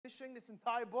finishing this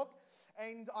entire book,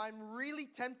 and I'm really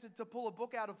tempted to pull a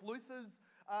book out of Luther's,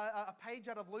 a page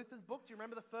out of Luther's book. Do you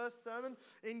remember the first sermon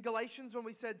in Galatians when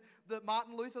we said that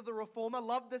Martin Luther, the Reformer,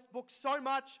 loved this book so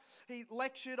much, he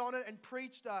lectured on it and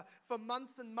preached for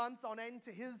months and months on end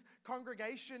to his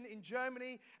congregation in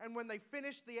Germany. And when they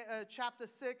finished the chapter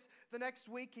 6, the next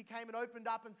week he came and opened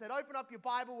up and said, open up your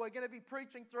Bible, we're going to be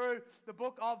preaching through the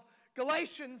book of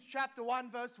Galatians chapter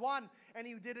 1 verse 1. And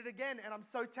he did it again, and I'm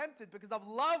so tempted because I've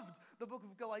loved the book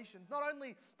of Galatians, not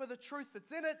only for the truth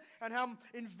that's in it and how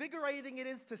invigorating it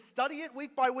is to study it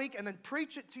week by week and then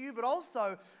preach it to you, but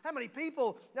also how many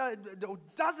people,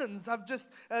 dozens, have just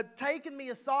taken me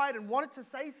aside and wanted to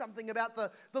say something about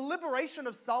the liberation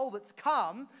of soul that's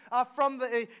come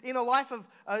in a life of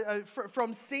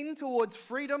from sin towards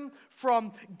freedom,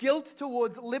 from guilt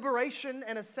towards liberation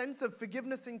and a sense of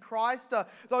forgiveness in Christ.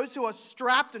 Those who are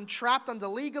strapped and trapped under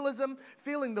legalism,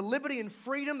 feeling the liberty and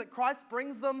freedom that Christ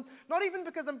brings them, not even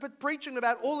because I'm preaching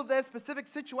about all of their specific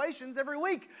situations every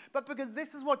week, but because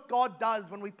this is what God does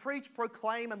when we preach,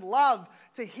 proclaim, and love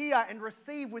to hear and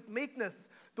receive with meekness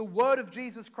the word of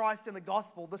Jesus Christ in the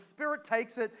gospel. The Spirit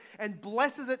takes it and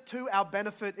blesses it to our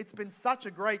benefit. It's been such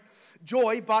a great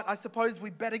joy, but I suppose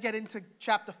we better get into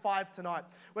chapter 5 tonight.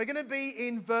 We're going to be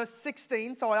in verse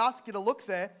 16, so I ask you to look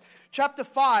there. Chapter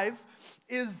 5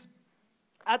 is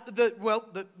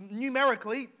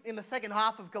numerically in the second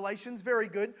half of Galatians, very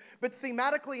good, but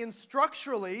thematically and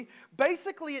structurally,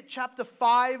 basically at chapter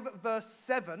 5 verse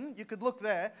 7, you could look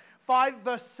there, 5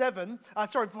 verse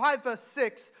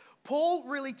 6, Paul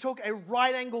really took a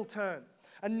right angle turn,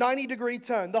 a 90-degree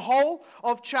turn. The whole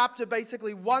of chapter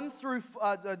basically 1 through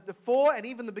 4 and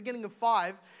even the beginning of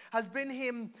 5 has been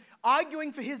him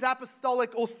arguing for his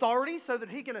apostolic authority so that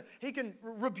he can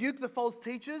rebuke the false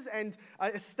teachers and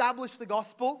establish the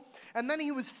gospel. And then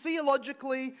he was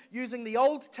theologically using the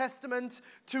Old Testament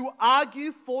to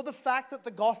argue for the fact that the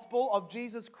gospel of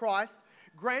Jesus Christ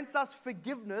grants us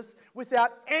forgiveness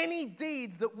without any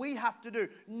deeds that we have to do.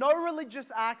 No religious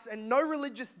acts and no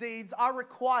religious deeds are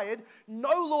required. No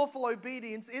lawful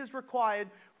obedience is required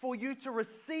for you to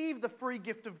receive the free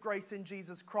gift of grace in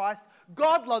Jesus Christ.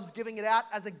 God loves giving it out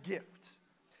as a gift.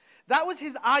 That was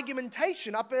his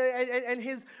argumentation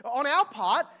on our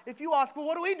part. If you ask, well,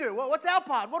 what do we do? Well, what's our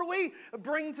part? What do we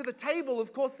bring to the table?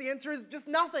 Of course, the answer is just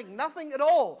nothing at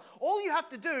all. All you have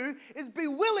to do is be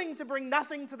willing to bring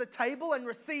nothing to the table and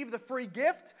receive the free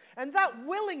gift. And that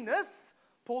willingness,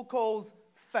 Paul calls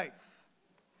faith.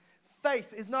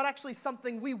 Faith is not actually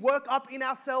something we work up in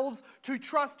ourselves to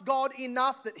trust God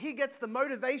enough that He gets the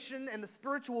motivation and the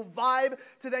spiritual vibe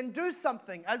to then do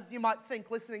something, as you might think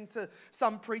listening to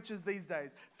some preachers these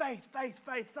days. Faith,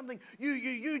 something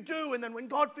you do, and then when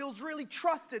God feels really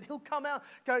trusted, He'll come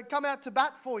out to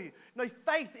bat for you. No,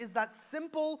 faith is that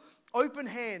simple, open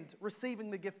hand receiving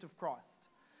the gift of Christ.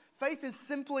 Faith is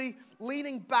simply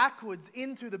leaning backwards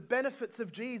into the benefits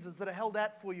of Jesus that are held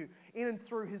out for you in and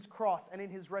through His cross and in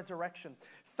His resurrection.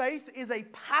 Faith is a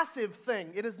passive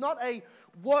thing. It is not a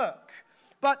work.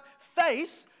 But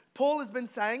faith, Paul has been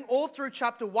saying all through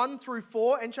chapter 1 through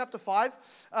 4 and chapter 5,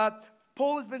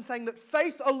 Paul has been saying that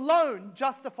faith alone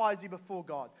justifies you before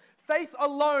God. Faith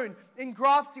alone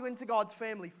engrafts you into God's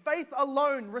family. Faith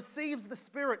alone receives the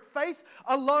Spirit. Faith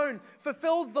alone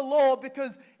fulfills the law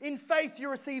because in faith you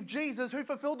receive Jesus who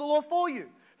fulfilled the law for you.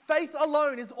 Faith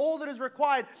alone is all that is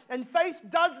required. And faith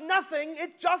does nothing,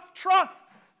 it just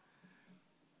trusts.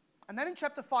 And then in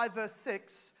chapter 5 verse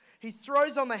 6, he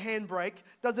throws on the handbrake,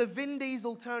 does a Vin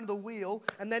Diesel turn of the wheel,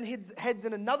 and then heads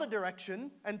in another direction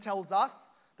and tells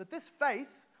us that this faith,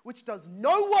 which does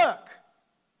no work,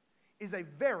 is a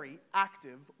very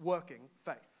active, working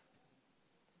faith.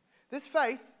 This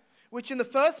faith, which in the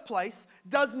first place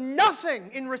does nothing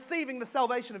in receiving the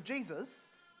salvation of Jesus,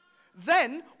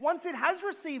 then, once it has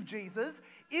received Jesus,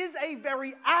 is a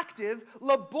very active,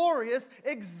 laborious,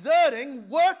 exerting,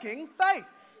 working faith.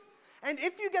 And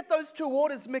if you get those two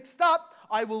orders mixed up,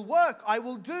 I will work, I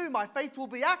will do, my faith will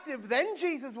be active, then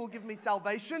Jesus will give me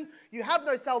salvation. You have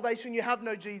no salvation, you have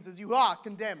no Jesus, you are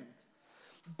condemned.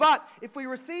 But if we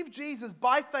receive Jesus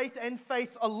by faith and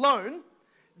faith alone,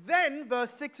 then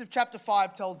verse 6 of chapter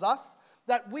 5 tells us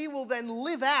that we will then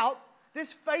live out,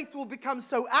 this faith will become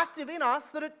so active in us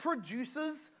that it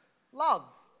produces love.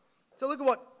 So look at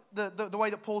what the way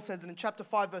that Paul says it in chapter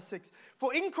 5 verse 6.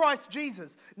 For in Christ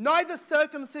Jesus, neither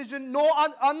circumcision nor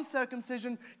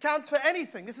uncircumcision counts for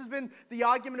anything. This has been the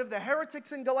argument of the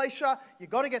heretics in Galatia. You've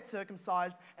got to get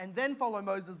circumcised and then follow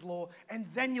Moses' law and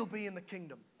then you'll be in the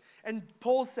kingdom. And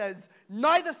Paul says,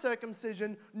 neither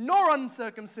circumcision nor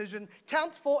uncircumcision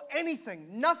counts for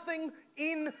anything. Nothing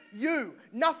in you.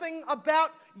 Nothing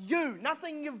about you.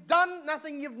 Nothing you've done,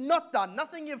 nothing you've not done.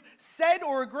 Nothing you've said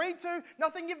or agreed to,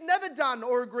 nothing you've never done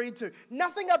or agreed to.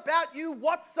 Nothing about you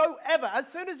whatsoever. As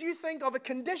soon as you think of a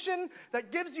condition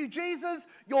that gives you Jesus,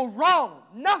 you're wrong.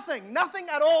 Nothing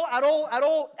at all,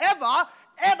 ever,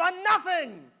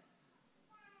 nothing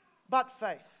but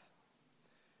faith.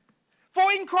 For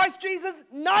in Christ Jesus,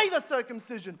 neither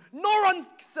circumcision nor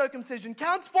uncircumcision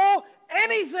counts for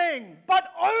anything,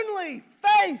 but only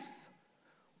faith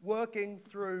working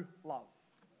through love.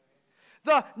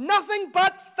 The nothing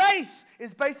but faith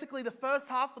is basically the first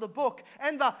half of the book,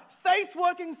 and the faith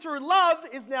working through love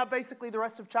is now basically the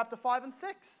rest of chapter 5 and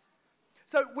 6.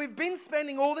 So we've been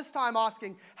spending all this time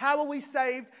asking, how are we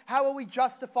saved? How are we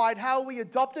justified? How are we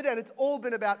adopted? And it's all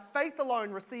been about faith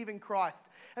alone, receiving Christ.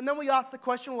 And then we ask the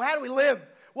question, well, how do we live?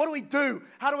 What do we do?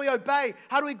 How do we obey?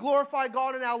 How do we glorify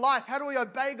God in our life? How do we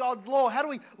obey God's law? How do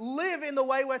we live in the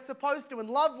way we're supposed to and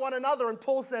love one another? And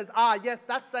Paul says, yes,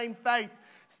 that same faith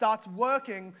starts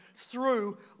working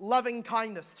through loving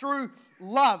kindness, through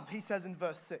love, he says in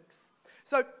verse 6.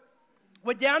 So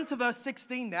we're down to verse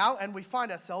 16 now, and we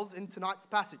find ourselves in tonight's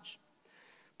passage.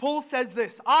 Paul says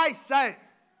this, I say,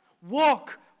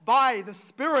 walk by the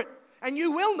Spirit, and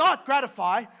you will not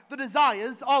gratify the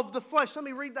desires of the flesh. Let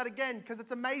me read that again, because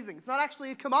it's amazing. It's not actually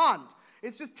a command.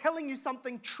 It's just telling you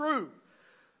something true.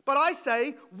 But I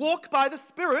say, walk by the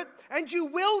Spirit, and you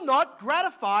will not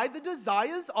gratify the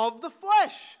desires of the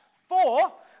flesh.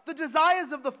 For the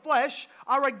desires of the flesh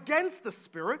are against the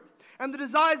Spirit, and the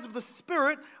desires of the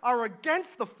Spirit are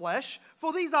against the flesh,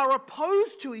 for these are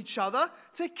opposed to each other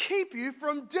to keep you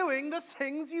from doing the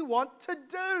things you want to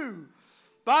do.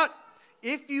 But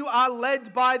if you are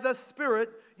led by the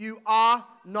Spirit, you are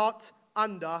not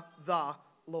under the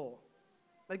law.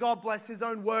 May God bless His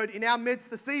own word in our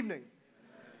midst this evening.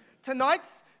 Amen.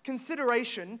 Tonight's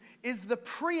consideration is the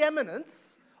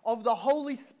preeminence of the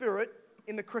Holy Spirit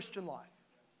in the Christian life.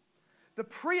 The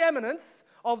preeminence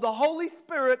of the Holy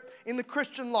Spirit in the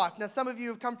Christian life. Now, some of you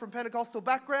have come from Pentecostal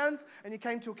backgrounds and you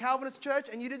came to a Calvinist church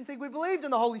and you didn't think we believed in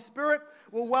the Holy Spirit.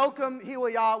 Well, welcome. Here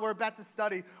we are. We're about to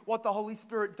study what the Holy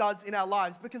Spirit does in our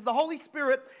lives, because the Holy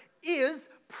Spirit is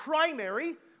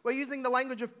primary. We're using the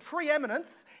language of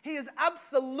preeminence. He is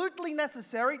absolutely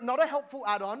necessary, not a helpful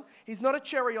add-on. He's not a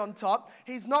cherry on top.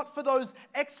 He's not for those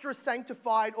extra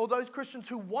sanctified or those Christians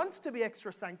who want to be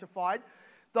extra sanctified.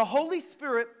 The Holy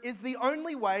Spirit is the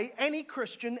only way any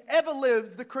Christian ever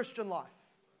lives the Christian life.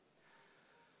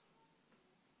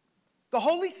 The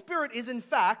Holy Spirit is, in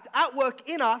fact, at work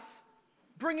in us,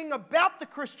 bringing about the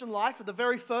Christian life at the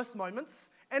very first moments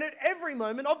and at every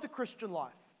moment of the Christian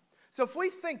life. So if we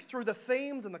think through the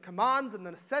themes and the commands and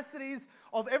the necessities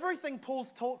of everything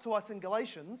Paul's taught to us in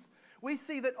Galatians, we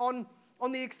see that on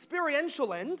the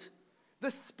experiential end, the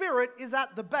Spirit is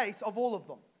at the base of all of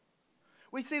them.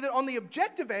 We see that on the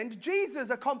objective end, Jesus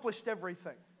accomplished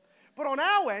everything. But on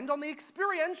our end, on the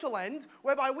experiential end,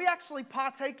 whereby we actually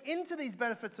partake into these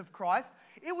benefits of Christ,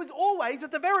 it was always,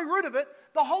 at the very root of it,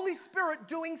 the Holy Spirit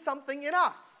doing something in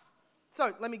us.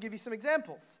 So, let me give you some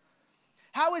examples.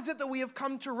 How is it that we have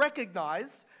come to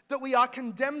recognize that we are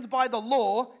condemned by the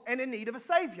law and in need of a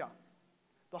Savior?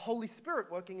 The Holy Spirit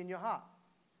working in your heart.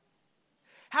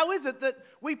 How is it that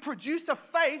we produce a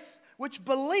faith which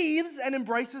believes and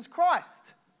embraces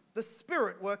Christ? The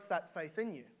Spirit works that faith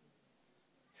in you.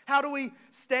 How do we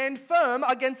stand firm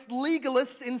against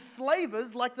legalist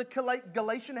enslavers like the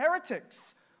Galatian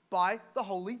heretics? By the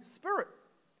Holy Spirit.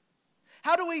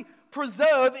 How do we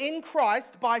preserve in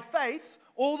Christ by faith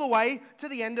all the way to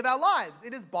the end of our lives?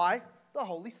 It is by the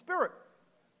Holy Spirit.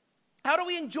 How do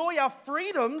we enjoy our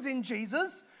freedoms in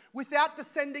Jesus without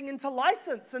descending into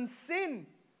license and sin?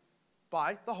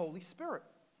 By the Holy Spirit.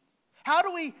 How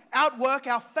do we outwork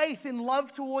our faith in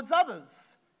love towards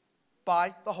others?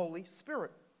 By the Holy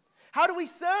Spirit. How do we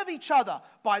serve each other?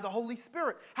 By the Holy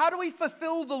Spirit. How do we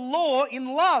fulfill the law in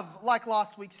love, like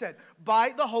last week said?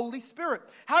 By the Holy Spirit.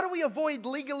 How do we avoid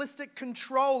legalistic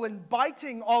control and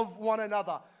biting of one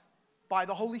another? By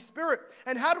the Holy Spirit.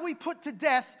 And how do we put to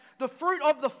death the fruit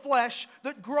of the flesh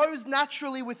that grows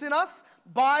naturally within us?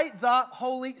 By the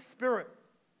Holy Spirit.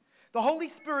 The Holy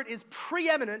Spirit is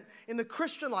preeminent in the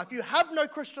Christian life. You have no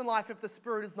Christian life if the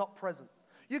Spirit is not present.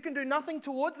 You can do nothing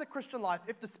towards the Christian life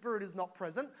if the Spirit is not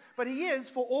present, but He is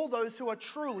for all those who are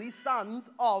truly sons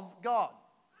of God.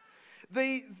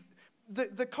 The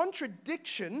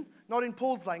contradiction, not in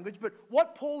Paul's language, but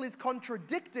what Paul is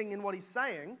contradicting in what he's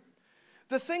saying,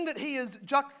 the thing that he is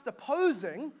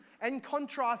juxtaposing and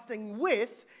contrasting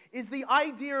with is the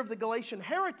idea of the Galatian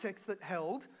heretics that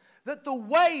held that the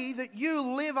way that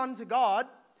you live unto God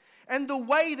And the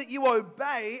way that you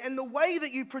obey and the way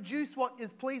that you produce what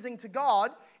is pleasing to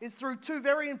God is through two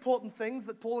very important things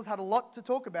that Paul has had a lot to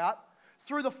talk about: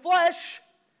 through the flesh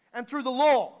and through the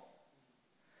law.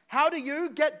 How do you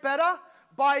get better?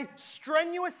 By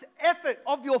strenuous effort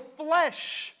of your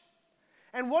flesh.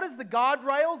 And what is the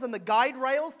guardrails and the guide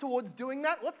rails towards doing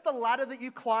that? What's the ladder that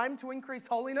you climb to increase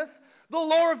holiness? The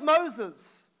law of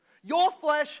Moses. Your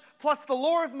flesh plus the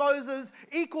law of Moses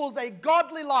equals a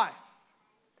godly life.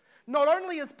 Not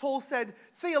only, as Paul said,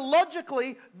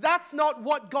 theologically, that's not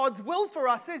what God's will for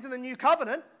us is in the new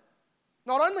covenant.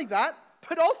 Not only that,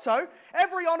 but also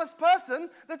every honest person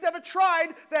that's ever tried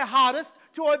their hardest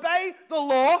to obey the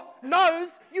law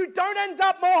knows you don't end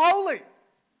up more holy.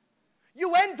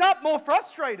 You end up more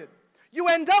frustrated. You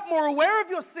end up more aware of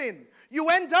your sin. You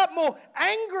end up more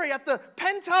angry at the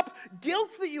pent-up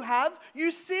guilt that you have. You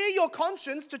sear your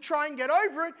conscience to try and get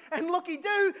over it, and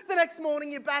looky-doo, the next morning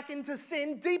you're back into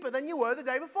sin deeper than you were the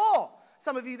day before.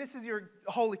 Some of you, this is your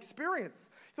whole experience.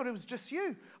 You thought it was just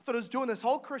you. I thought I was doing this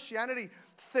whole Christianity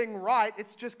thing right.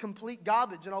 It's just complete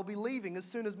garbage, and I'll be leaving as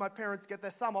soon as my parents get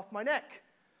their thumb off my neck.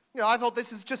 I thought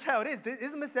this is just how it is.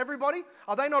 Isn't this everybody?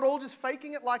 Are they not all just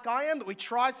faking it like I am, that we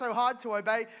try so hard to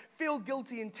obey, feel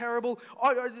guilty and terrible,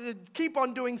 keep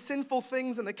on doing sinful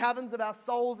things in the caverns of our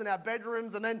souls, in our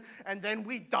bedrooms, and then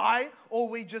we die, or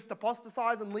we just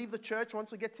apostatize and leave the church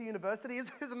once we get to university?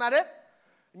 Isn't that it?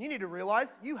 And you need to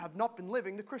realize you have not been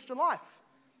living the Christian life.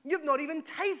 You've not even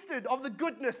tasted of the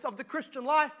goodness of the Christian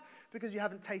life because you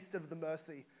haven't tasted of the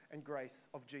mercy and grace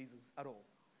of Jesus at all.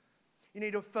 You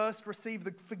need to first receive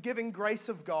the forgiving grace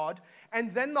of God,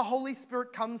 and then the Holy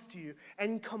Spirit comes to you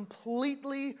and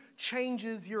completely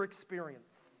changes your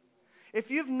experience.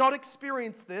 If you've not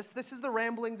experienced this is the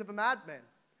ramblings of a madman.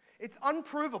 It's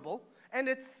unprovable, and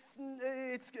it's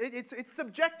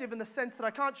subjective in the sense that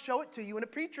I can't show it to you in a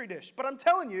petri dish. But I'm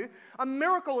telling you, a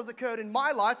miracle has occurred in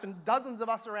my life and dozens of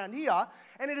us around here,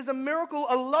 and it is a miracle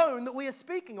alone that we are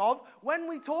speaking of when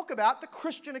we talk about the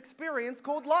Christian experience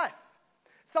called life.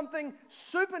 Something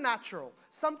supernatural,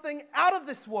 something out of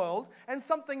this world, and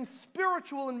something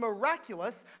spiritual and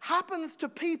miraculous happens to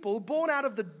people born out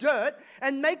of the dirt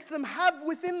and makes them have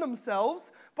within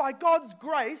themselves, by God's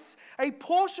grace, a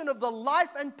portion of the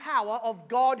life and power of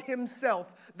God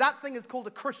Himself. That thing is called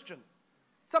a Christian.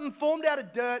 Something formed out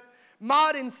of dirt,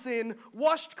 marred in sin,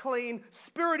 washed clean,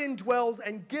 Spirit indwells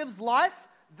and gives life.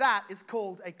 That is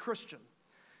called a Christian.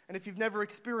 And if you've never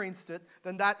experienced it,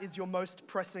 then that is your most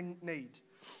pressing need.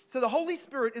 So the Holy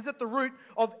Spirit is at the root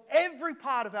of every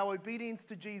part of our obedience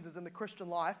to Jesus in the Christian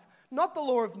life, not the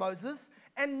law of Moses,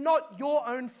 and not your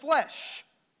own flesh.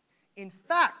 In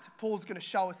fact, Paul's going to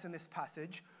show us in this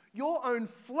passage, your own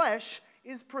flesh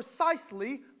is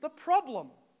precisely the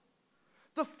problem.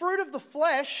 The fruit of the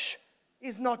flesh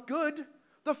is not good.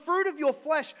 The fruit of your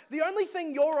flesh, the only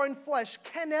thing your own flesh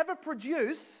can ever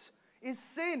produce is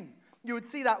sin. You would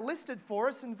see that listed for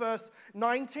us in verse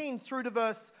 19 through to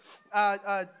verse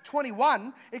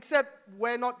 21, except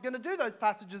we're not going to do those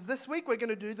passages this week. We're going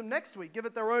to do them next week. Give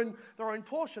it their own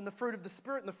portion, the fruit of the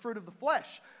Spirit and the fruit of the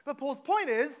flesh. But Paul's point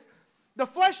is, the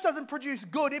flesh doesn't produce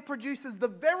good. It produces the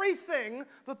very thing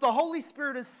that the Holy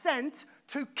Spirit is sent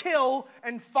to kill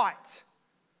and fight.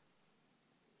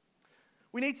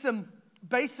 We need some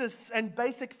basis and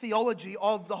basic theology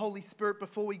of the Holy Spirit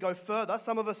before we go further.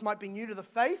 Some of us might be new to the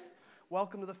faith.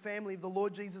 Welcome to the family of the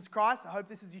Lord Jesus Christ. I hope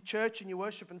this is your church and you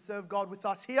worship and serve God with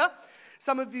us here.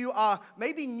 Some of you are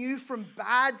maybe new from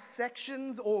bad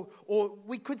sections or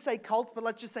we could say cults, but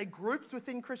let's just say groups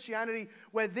within Christianity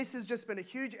where this has just been a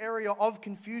huge area of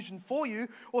confusion for you,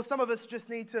 or some of us just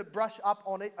need to brush up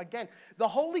on it again. The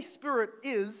Holy Spirit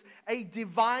is a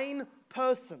divine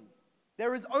person.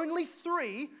 There is only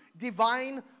 3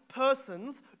 divine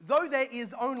persons, though there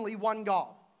is only one God.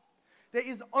 There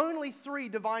is only 3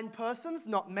 divine persons,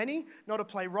 not many, not a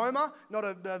pleroma, not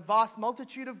a vast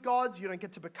multitude of gods. You don't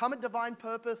get to become a divine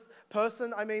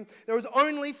person. There is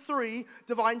only 3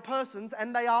 divine persons,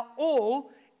 and they are all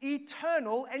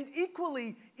eternal and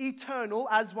equally eternal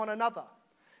as one another.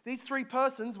 These 3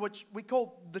 persons, which we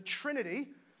call the Trinity,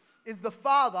 is the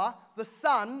Father, the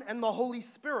Son, and the Holy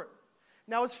Spirit.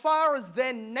 Now, as far as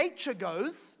their nature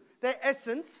goes, their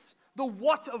essence, the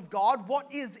what of God, what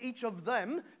is each of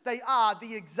them? They are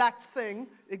the exact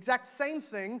same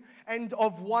thing, and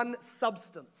of one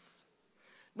substance.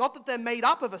 Not that they're made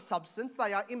up of a substance,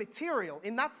 they are immaterial.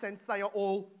 In that sense, they are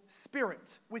all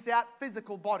spirit, without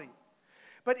physical body.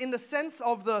 But in the sense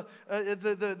of the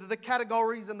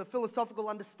categories and the philosophical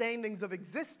understandings of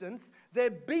existence,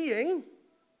 their being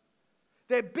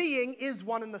Their being is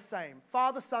one and the same.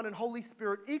 Father, Son, and Holy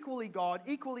Spirit, equally God,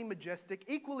 equally majestic,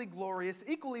 equally glorious,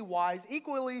 equally wise,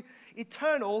 equally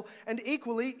eternal, and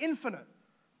equally infinite.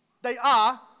 They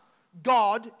are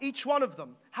God, each one of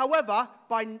them. However,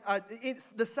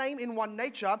 it's the same in one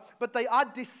nature, but they are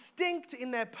distinct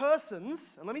in their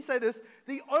persons. And let me say this,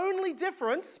 the only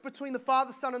difference between the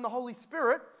Father, Son, and the Holy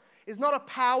Spirit is not a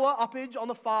power uppage on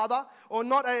the Father, or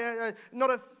not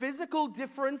a physical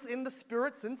difference in the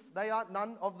Spirit, since they are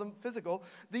none of them physical.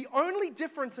 The only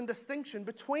difference and distinction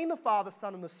between the Father,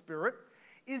 Son, and the Spirit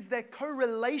is their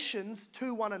correlations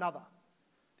to one another.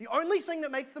 The only thing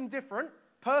that makes them different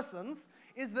persons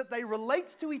is that they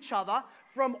relate to each other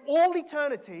from all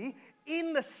eternity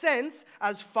in the sense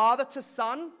as Father to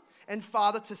Son and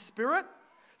Father to Spirit,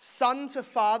 Son to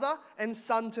Father and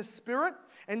Son to Spirit,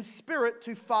 and Spirit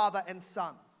to Father and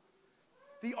Son.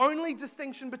 The only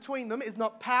distinction between them is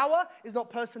not power, is not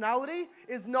personality,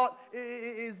 is not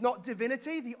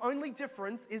divinity. The only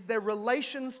difference is their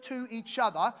relations to each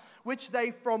other, which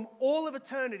they from all of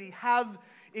eternity have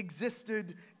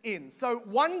existed in. So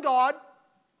one God,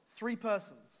 three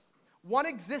persons. One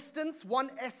existence, one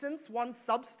essence, one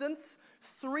substance,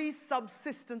 three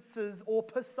subsistences or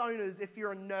personas if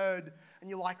you're a nerd and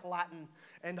you like Latin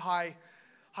and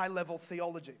high-level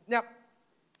theology. Now,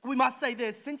 we must say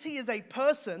this, since he is a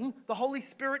person, the Holy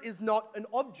Spirit is not an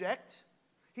object.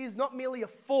 He is not merely a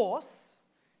force.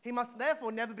 He must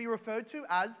therefore never be referred to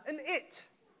as an it.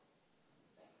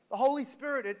 The Holy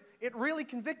Spirit, it really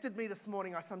convicted me this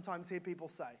morning, I sometimes hear people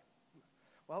say.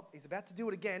 Well, he's about to do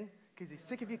it again because he's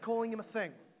sick of you calling him a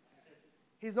thing.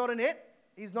 He's not an it.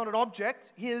 He's not an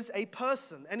object. He is a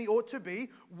person, and he ought to be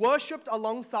worshipped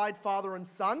alongside Father and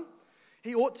Son.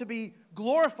 He ought to be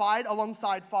glorified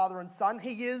alongside Father and Son.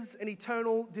 He is an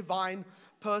eternal divine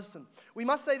person. We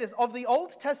must say this, of the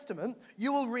Old Testament,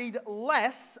 you will read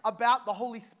less about the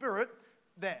Holy Spirit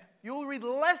there. You will read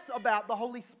less about the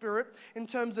Holy Spirit in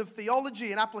terms of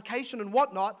theology and application and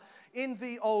whatnot in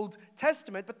the Old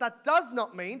Testament, but that does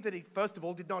not mean that he, first of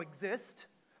all, did not exist.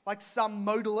 Like some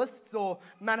modalists or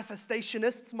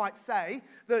manifestationists might say,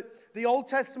 that the Old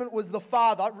Testament was the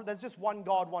Father. There's just one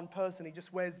God, one person. He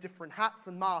just wears different hats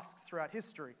and masks throughout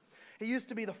history. He used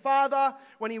to be the Father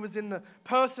when he was in the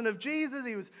person of Jesus.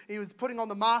 He was putting on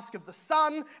the mask of the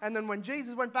Son. And then when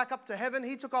Jesus went back up to heaven,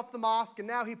 he took off the mask, and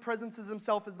now he presences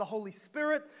himself as the Holy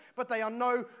Spirit. But they are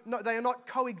not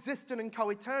co-existent and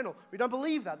co-eternal. We don't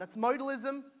believe that. That's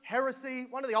modalism, heresy,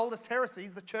 one of the oldest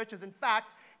heresies the church has in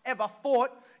fact ever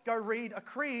fought. Go read a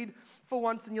creed for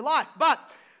once in your life. But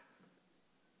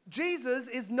Jesus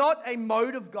is not a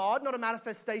mode of God, not a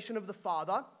manifestation of the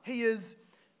Father. He is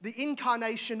the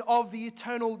incarnation of the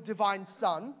eternal divine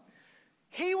Son.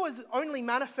 He was only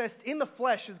manifest in the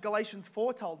flesh, as Galatians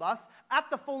 4 told us, at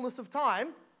the fullness of time.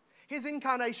 His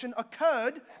incarnation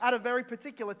occurred at a very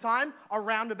particular time,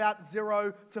 around about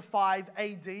 0 to 5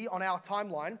 AD on our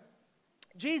timeline.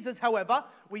 Jesus, however,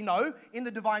 we know, in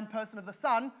the divine person of the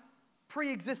Son,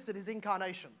 pre-existed his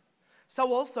incarnation.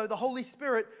 So also the Holy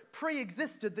Spirit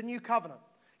pre-existed the new covenant.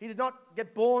 He did not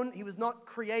get born, he was not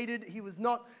created, he was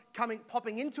not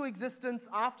popping into existence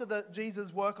after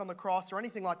Jesus' work on the cross or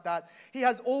anything like that. He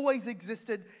has always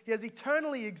existed, he has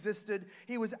eternally existed.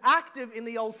 He was active in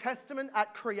the Old Testament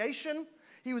at creation.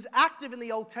 He was active in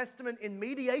the Old Testament in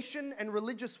mediation and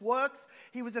religious works.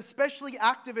 He was especially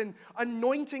active in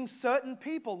anointing certain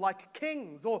people like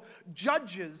kings or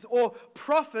judges or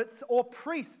prophets or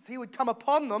priests. He would come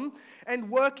upon them and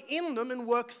work in them and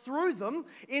work through them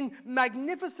in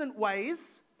magnificent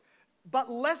ways,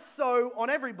 but less so on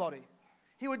everybody.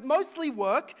 He would mostly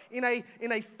work in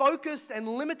a focused and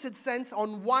limited sense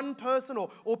on one person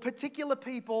or particular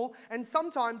people, and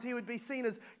sometimes he would be seen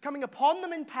as coming upon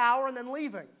them in power and then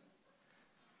leaving.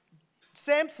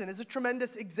 Samson is a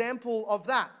tremendous example of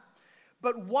that.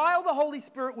 But while the Holy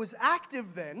Spirit was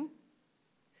active then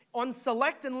on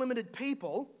select and limited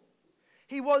people,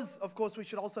 he was, of course we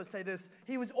should also say this,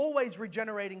 he was always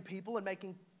regenerating people and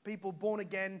making people born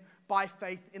again by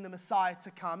faith in the Messiah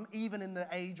to come, even in the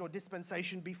age or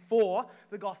dispensation before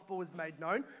the gospel was made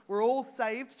known. We're all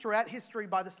saved throughout history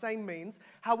by the same means.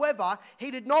 However,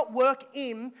 he did not work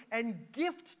in and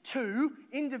gift to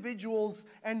individuals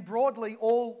and broadly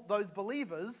all those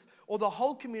believers or the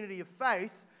whole community of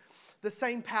faith the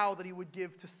same power that he would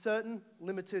give to certain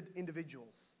limited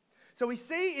individuals. So we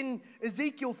see in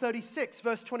Ezekiel 36,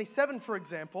 verse 27, for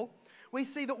example, we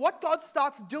see that what God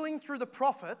starts doing through the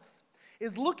prophets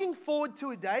is looking forward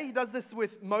to a day, he does this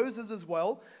with Moses as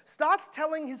well, starts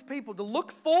telling his people to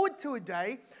look forward to a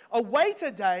day, await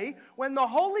a day when the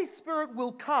Holy Spirit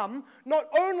will come not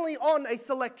only on a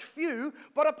select few,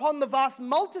 but upon the vast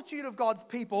multitude of God's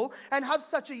people and have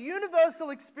such a universal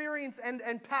experience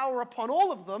and power upon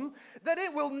all of them that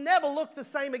it will never look the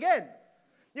same again.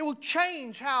 It will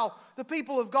change how the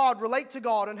people of God relate to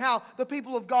God and how the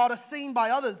people of God are seen by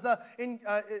others. In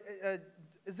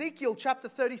Ezekiel chapter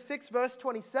 36, verse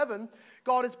 27,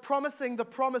 God is promising the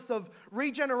promise of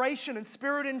regeneration and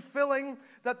spirit infilling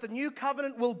that the new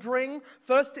covenant will bring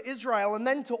first to Israel and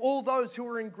then to all those who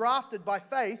are engrafted by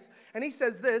faith. And he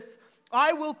says this,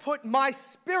 I will put my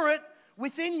spirit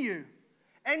within you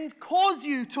and cause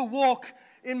you to walk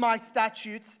in my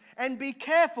statutes and be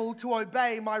careful to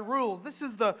obey my rules. This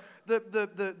is the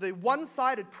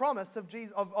one-sided promise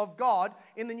of God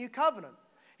in the new covenant.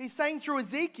 He's saying through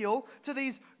Ezekiel to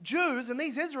these Jews and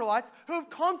these Israelites who have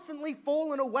constantly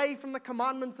fallen away from the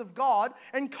commandments of God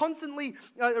and constantly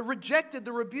rejected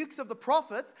the rebukes of the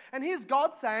prophets. And here's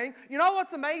God saying, you know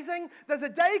what's amazing? There's a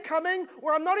day coming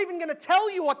where I'm not even going to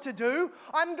tell you what to do.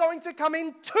 I'm going to come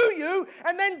in to you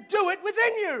and then do it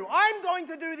within you. I'm going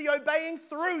to do the obeying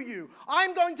through you.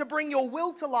 I'm going to bring your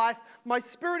will to life, my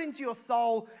spirit into your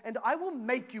soul, and I will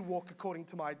make you walk according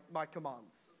to my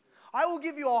commands. I will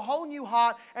give you a whole new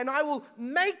heart, and I will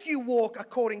make you walk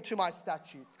according to my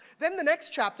statutes. Then the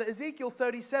next chapter, Ezekiel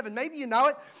 37, maybe you know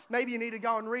it, maybe you need to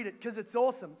go and read it because it's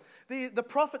awesome. The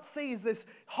prophet sees this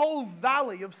whole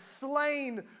valley of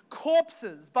slain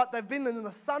corpses, but they've been in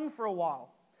the sun for a while.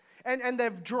 And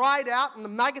they've dried out, and the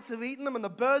maggots have eaten them, and the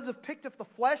birds have picked off the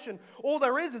flesh, and all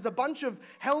there is a bunch of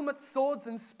helmets, swords,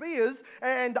 and spears,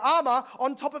 and armor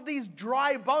on top of these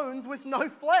dry bones with no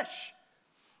flesh.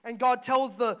 And God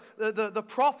tells the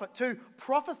prophet to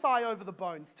prophesy over the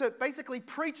bones, to basically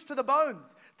preach to the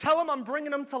bones. Tell them I'm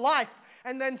bringing them to life.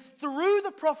 And then through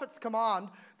the prophet's command,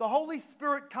 the Holy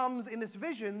Spirit comes in this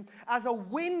vision as a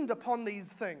wind upon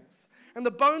these things. And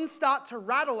the bones start to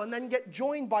rattle and then get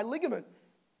joined by ligaments.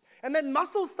 And then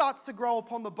muscle starts to grow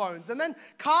upon the bones. And then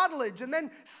cartilage and then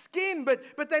skin.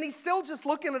 But then he's still just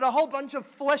looking at a whole bunch of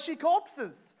fleshy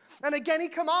corpses. And again, he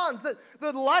commands that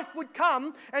the life would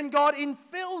come, and God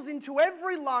infills into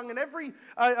every lung and every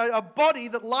a body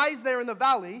that lies there in the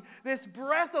valley this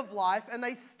breath of life, and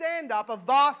they stand up, a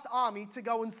vast army, to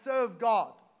go and serve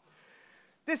God.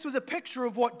 This was a picture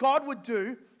of what God would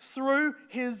do through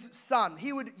his Son.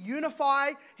 He would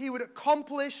unify, he would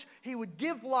accomplish, he would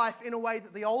give life in a way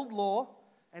that the old law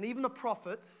and even the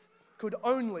prophets could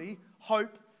only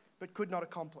hope but could not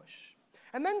accomplish.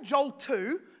 And then Joel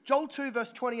 2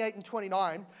 verse 28 and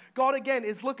 29, God again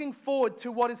is looking forward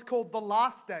to what is called the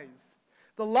last days,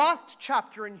 the last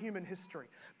chapter in human history,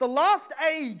 the last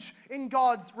age in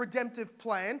God's redemptive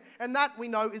plan, and that we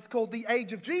know is called the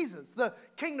age of Jesus, the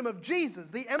kingdom of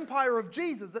Jesus, the empire of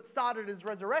Jesus that started his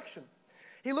resurrection.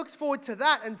 He looks forward to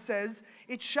that and says,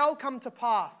 it shall come to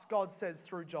pass, God says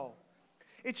through Joel,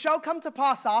 it shall come to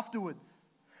pass afterwards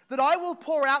that I will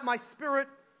pour out my spirit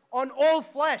on all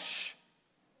flesh.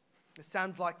 It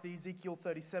sounds like the Ezekiel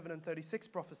 37 and 36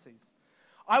 prophecies.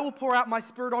 I will pour out my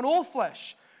spirit on all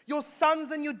flesh. Your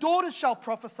sons and your daughters shall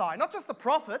prophesy. Not just the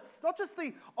prophets, not just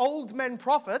the old men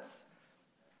prophets.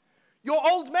 Your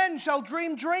old men shall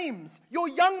dream dreams. Your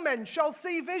young men shall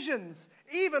see visions.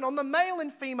 Even on the male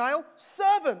and female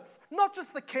servants. Not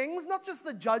just the kings, not just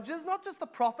the judges, not just the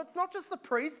prophets, not just the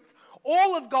priests.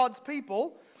 All of God's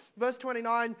people. Verse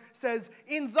 29 says,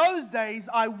 in those days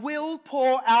I will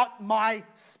pour out my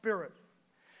spirit.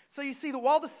 So you see that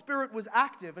while the Spirit was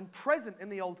active and present in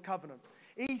the Old Covenant,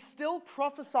 he still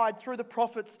prophesied through the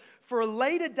prophets for a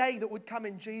later day that would come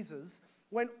in Jesus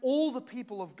when all the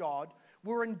people of God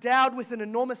were endowed with an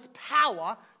enormous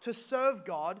power to serve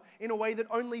God in a way that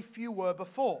only few were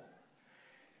before.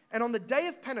 And on the day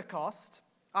of Pentecost,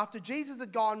 after Jesus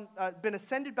had been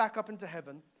ascended back up into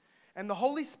heaven, and the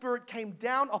Holy Spirit came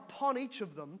down upon each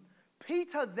of them,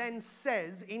 Peter then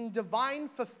says in divine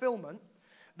fulfillment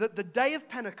that the day of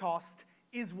Pentecost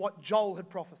is what Joel had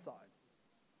prophesied.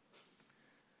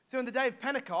 So in the day of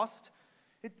Pentecost,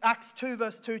 Acts 2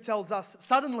 verse 2 tells us,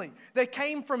 suddenly there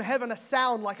came from heaven a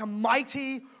sound like a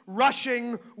mighty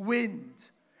rushing wind,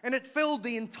 and it filled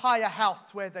the entire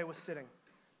house where they were sitting.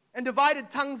 And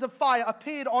divided tongues of fire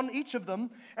appeared on each of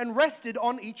them and rested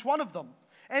on each one of them.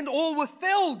 And all were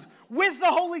filled with the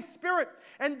Holy Spirit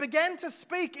and began to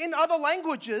speak in other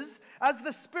languages as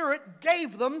the Spirit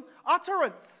gave them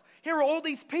utterance. Here are all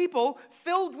these people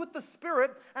filled with the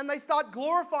Spirit, and they start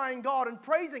glorifying God and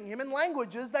praising Him in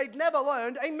languages they'd never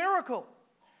learned. A miracle.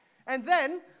 And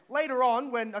then, later on,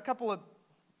 when a couple of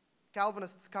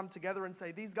Calvinists come together and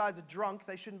say, these guys are drunk,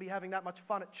 they shouldn't be having that much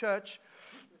fun at church.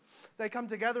 They come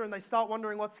together and they start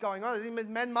wondering what's going on. These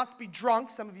men must be drunk.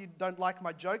 Some of you don't like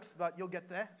my jokes, but you'll get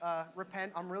there.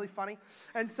 Repent, I'm really funny.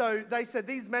 And so they said,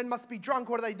 these men must be drunk.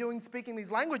 What are they doing speaking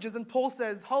these languages? And Paul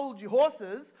says, hold your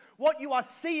horses. What you are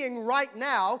seeing right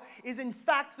now is in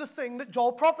fact the thing that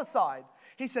Joel prophesied.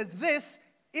 He says, this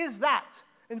is that.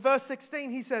 In verse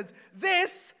 16, he says,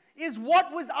 this is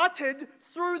what was uttered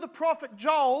through the prophet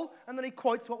Joel, and then he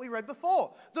quotes what we read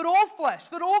before. That all flesh,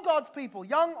 that all God's people,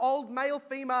 young, old, male,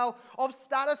 female, of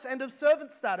status and of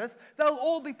servant status, they'll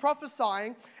all be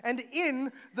prophesying and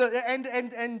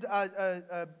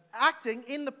acting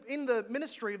in the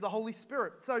ministry of the Holy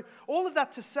Spirit. So all of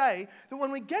that to say that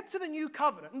when we get to the new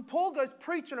covenant, and Paul goes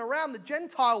preaching around the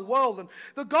Gentile world, and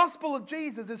the gospel of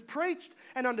Jesus is preached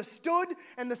and understood,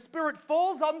 and the Spirit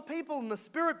falls on people, and the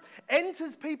Spirit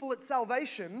enters people at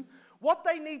salvation, what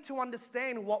they need to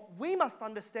understand, what we must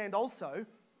understand also,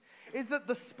 is that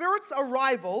the Spirit's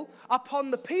arrival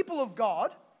upon the people of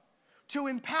God to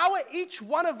empower each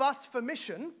one of us for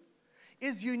mission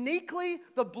is uniquely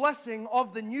the blessing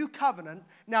of the new covenant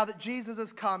now that Jesus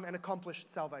has come and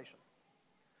accomplished salvation.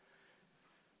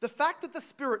 The fact that the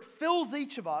Spirit fills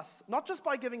each of us, not just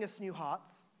by giving us new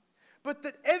hearts, but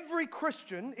that every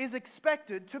Christian is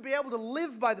expected to be able to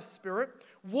live by the Spirit,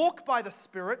 walk by the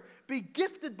Spirit, be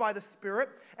gifted by the Spirit,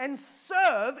 and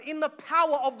serve in the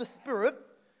power of the Spirit,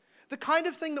 the kind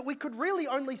of thing that we could really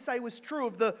only say was true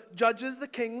of the judges, the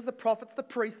kings, the prophets, the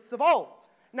priests of old.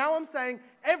 Now I'm saying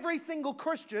every single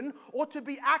Christian ought to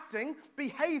be acting,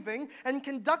 behaving, and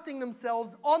conducting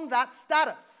themselves on that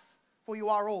status, for you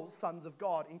are all sons of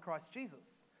God in Christ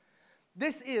Jesus.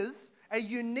 This is a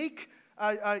unique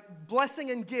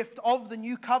blessing and gift of the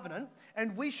new covenant,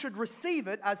 and we should receive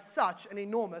it as such an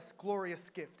enormous, glorious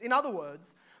gift. In other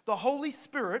words, the Holy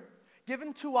Spirit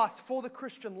given to us for the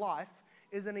Christian life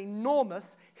is an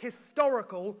enormous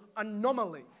historical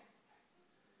anomaly.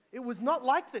 It was not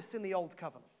like this in the Old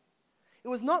Covenant. It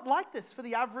was not like this for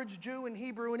the average Jew and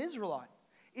Hebrew and Israelite.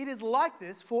 It is like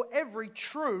this for every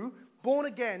true,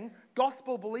 born-again,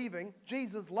 gospel-believing,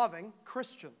 Jesus-loving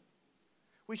Christian.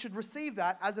 We should receive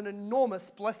that as an enormous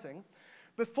blessing.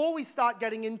 Before we start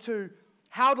getting into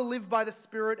how to live by the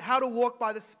Spirit, how to walk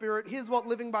by the Spirit, here's what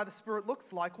living by the Spirit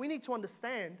looks like, we need to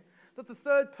understand that the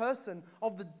third person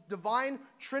of the divine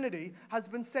Trinity has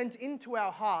been sent into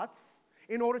our hearts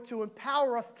in order to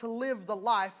empower us to live the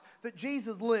life that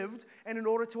Jesus lived, and in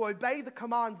order to obey the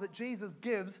commands that Jesus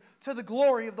gives to the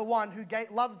glory of the one who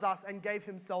loves us and gave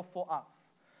himself for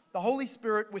us. The Holy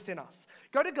Spirit within us.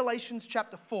 Go to Galatians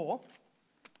chapter 4,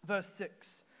 verse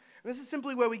 6. And this is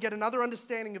simply where we get another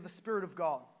understanding of the Spirit of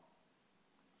God.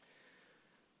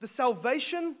 The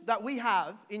salvation that we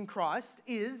have in Christ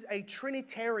is a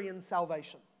Trinitarian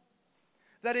salvation.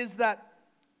 That is that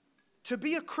to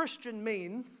be a Christian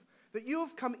means that you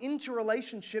have come into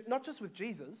relationship not just with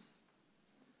Jesus,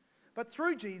 but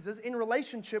through Jesus in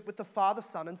relationship with the Father,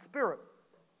 Son, and Spirit.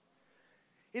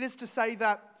 It is to say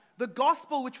that the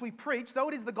gospel which we preach, though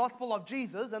it is the gospel of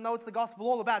Jesus, and though it's the gospel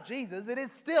all about Jesus, it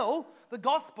is still the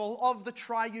gospel of the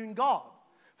triune God.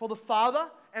 For the Father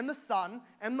and the Son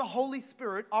and the Holy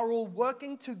Spirit are all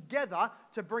working together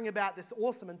to bring about this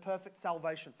awesome and perfect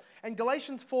salvation. And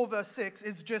Galatians 4 verse 6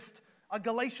 is just a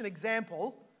Galatian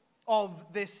example of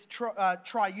this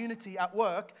triunity at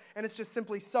work, and it's just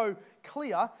simply so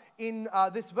clear in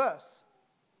this verse.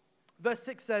 Verse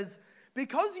 6 says,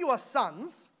 because you are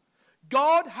sons,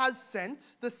 God has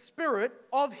sent the Spirit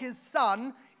of His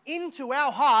Son into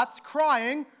our hearts,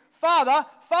 crying, Father,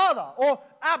 Father, or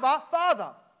Abba,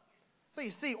 Father. So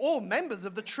you see, all members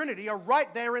of the Trinity are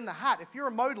right there in the hat. If you're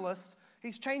a modalist,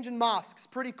 he's changing masks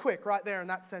pretty quick right there in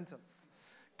that sentence.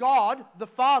 God, the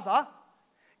Father,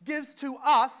 gives to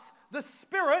us the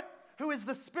Spirit, who is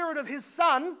the Spirit of His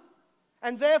Son,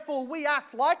 and therefore we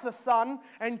act like the Son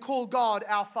and call God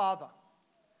our Father.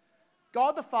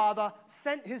 God the Father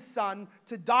sent His Son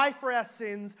to die for our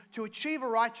sins, to achieve a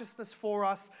righteousness for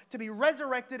us, to be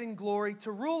resurrected in glory,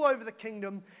 to rule over the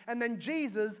kingdom. And then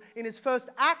Jesus, in His first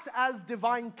act as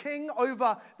divine king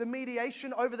over the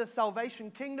mediation, over the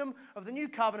salvation kingdom of the new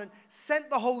covenant, sent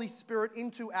the Holy Spirit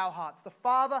into our hearts. The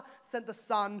Father sent the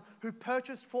Son, who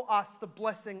purchased for us the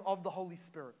blessing of the Holy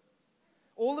Spirit.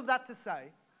 All of that to say,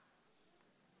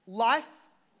 life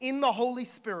in the Holy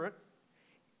Spirit,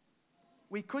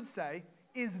 we could say,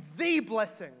 is the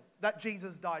blessing that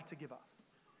Jesus died to give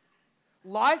us.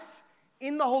 Life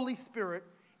in the Holy Spirit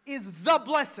is the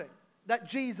blessing that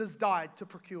Jesus died to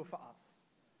procure for us.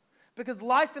 Because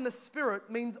life in the Spirit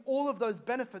means all of those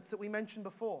benefits that we mentioned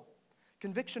before.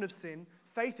 Conviction of sin,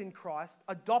 faith in Christ,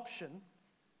 adoption,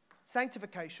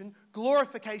 sanctification,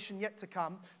 glorification yet to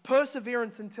come,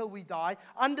 perseverance until we die,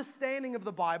 understanding of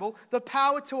the Bible, the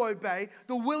power to obey,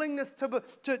 the willingness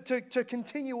to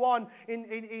continue on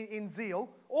in zeal.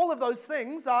 All of those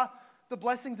things are the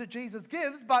blessings that Jesus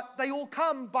gives, but they all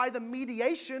come by the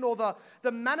mediation or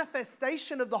the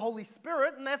manifestation of the Holy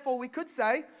Spirit, and therefore we could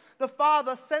say the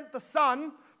Father sent the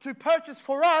Son to purchase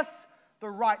for us the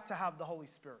right to have the Holy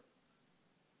Spirit.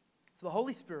 So the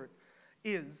Holy Spirit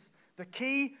is the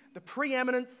key, the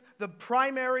preeminence, the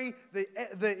primary,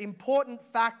 the important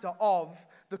factor of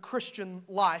the Christian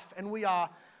life. And we are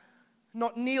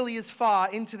not nearly as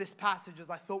far into this passage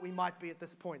as I thought we might be at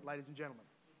this point, ladies and gentlemen.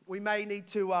 We may need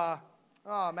to,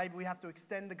 maybe we have to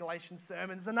extend the Galatians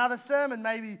sermons. Another sermon,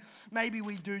 maybe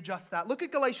we do just that. Look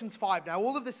at Galatians 5 now.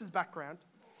 All of this is background.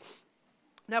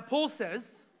 Now, Paul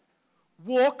says,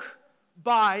 walk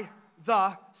by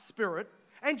the Spirit,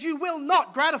 and you will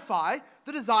not gratify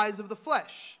the desires of the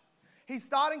flesh. He's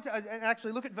starting to, and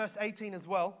actually look at verse 18 as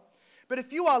well. But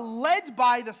if you are led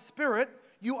by the Spirit,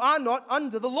 you are not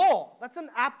under the law. That's an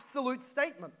absolute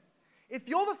statement. If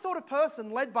you're the sort of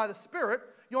person led by the Spirit,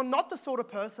 you're not the sort of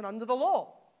person under the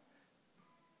law.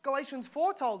 Galatians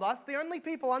 4 told us the only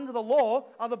people under the law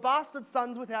are the bastard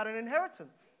sons without an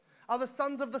inheritance, are the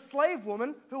sons of the slave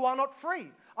woman who are not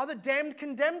free, are the damned,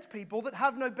 condemned people that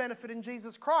have no benefit in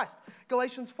Jesus Christ.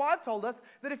 Galatians 5 told us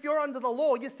that if you're under the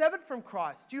law, you're severed from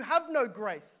Christ. You have no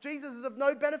grace. Jesus is of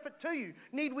no benefit to you.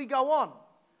 Need we go on?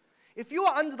 If you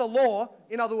are under the law,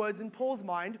 in other words, in Paul's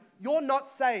mind, you're not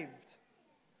saved.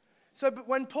 So but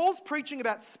when Paul's preaching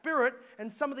about Spirit,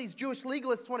 and some of these Jewish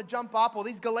legalists want to jump up, or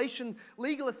these Galatian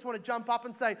legalists want to jump up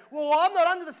and say, well, I'm not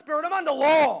under the Spirit, I'm under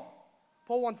law.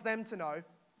 Paul wants them to know,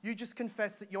 you just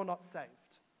confess that you're not saved.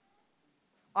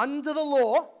 Under the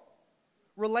law,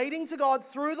 relating to God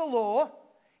through the law,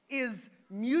 is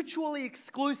mutually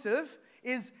exclusive,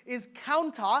 is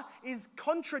counter, is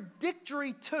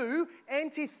contradictory to,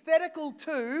 antithetical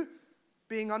to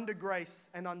being under grace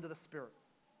and under the Spirit.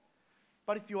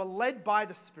 But if you are led by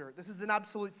the Spirit, this is an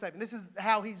absolute statement. This is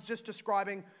how he's just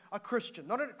describing a Christian.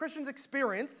 Not a Christian's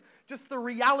experience, just the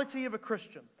reality of a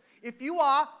Christian. If you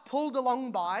are pulled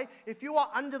along by, if you are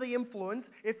under the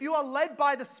influence, if you are led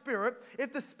by the Spirit,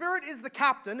 if the Spirit is the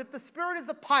captain, if the Spirit is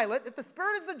the pilot, if the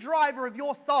Spirit is the driver of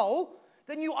your soul,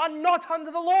 then you are not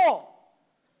under the law.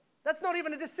 That's not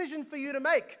even a decision for you to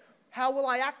make. How will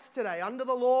I act today? Under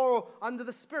the law or under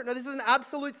the Spirit? No, this is an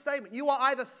absolute statement. You are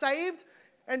either saved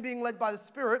and being led by the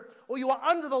Spirit, or you are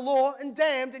under the law and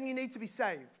damned and you need to be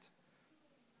saved.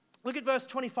 Look at verse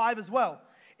 25 as well.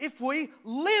 If we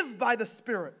live by the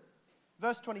Spirit,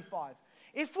 verse 25.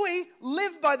 If we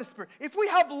live by the Spirit, if we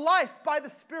have life by the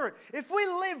Spirit, if we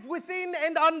live within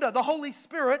and under the Holy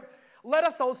Spirit, let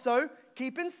us also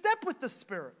keep in step with the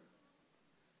Spirit.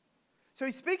 So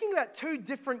he's speaking about two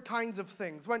different kinds of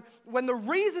things. When the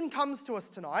reason comes to us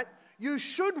tonight, you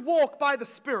should walk by the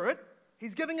Spirit,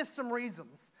 he's giving us some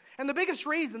reasons. And the biggest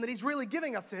reason that he's really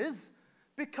giving us is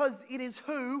because it is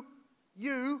who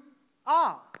you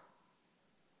are.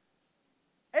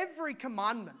 Every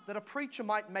commandment that a preacher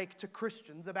might make to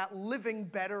Christians about living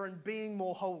better and being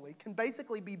more holy can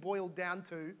basically be boiled down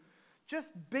to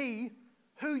just be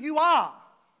who you are.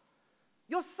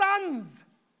 You're sons.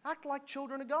 Act like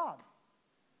children of God.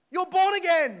 You're born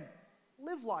again.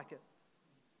 Live like it.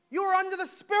 You're under the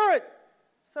Spirit.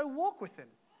 So walk with Him.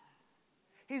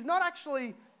 He's not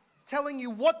actually telling you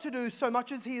what to do so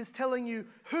much as He is telling you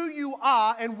who you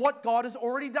are and what God has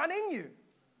already done in you.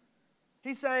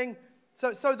 He's saying,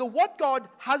 so the what God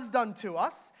has done to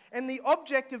us and the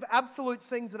objective absolute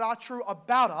things that are true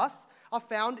about us are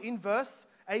found in verse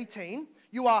 18.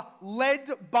 You are led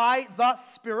by the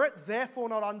Spirit, therefore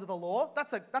not under the law.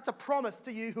 That's a promise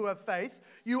to you who have faith.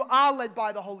 You are led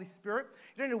by the Holy Spirit.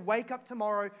 You don't need to wake up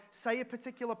tomorrow, say a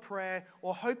particular prayer,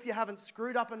 or hope you haven't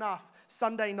screwed up enough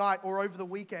Sunday night or over the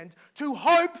weekend to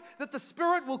hope that the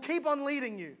Spirit will keep on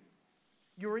leading you.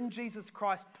 You're in Jesus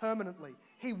Christ permanently.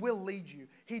 He will lead you.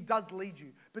 He does lead you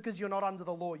because you're not under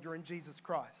the law. You're in Jesus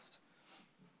Christ.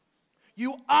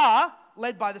 You are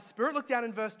led by the Spirit. Look down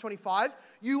in verse 25.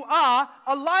 You are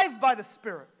alive by the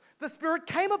Spirit. The Spirit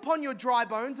came upon your dry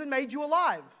bones and made you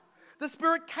alive. The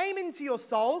Spirit came into your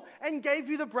soul and gave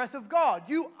you the breath of God.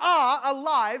 You are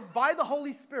alive by the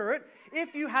Holy Spirit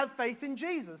if you have faith in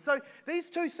Jesus. So these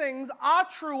two things are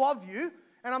true of you,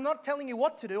 and I'm not telling you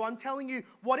what to do. I'm telling you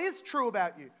what is true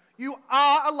about you. You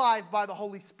are alive by the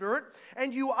Holy Spirit,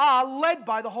 and you are led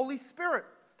by the Holy Spirit.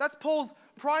 That's Paul's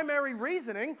primary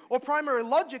reasoning or primary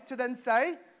logic to then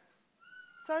say,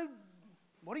 so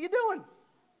what are you doing?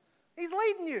 He's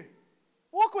leading you.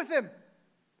 Walk with Him.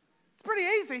 It's pretty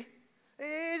easy.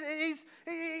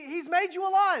 He's made you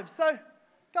alive. So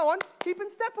go on, keep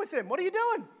in step with him. What are you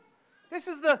doing? This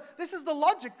is the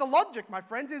logic. The logic, my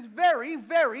friends, is very,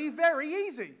 very, very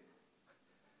easy.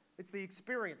 It's the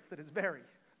experience that is very,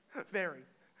 very,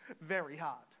 very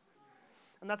hard.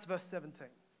 And that's verse 17.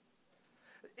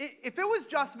 If it was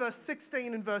just verse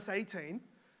 16 and verse 18,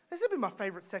 this would be my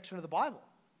favorite section of the Bible.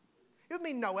 It would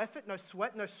mean no effort, no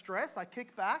sweat, no stress. I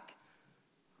kick back.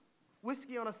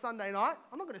 Whiskey on a Sunday night.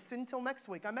 I'm not going to sin till next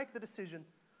week. I make the decision.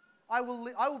 I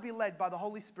will be led by the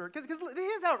Holy Spirit. Because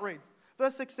here's how it reads.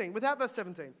 Verse 16, without verse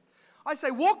 17. I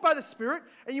say, walk by the Spirit,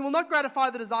 and you will not gratify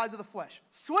the desires of the flesh.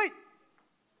 Sweet.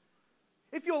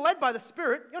 If you're led by the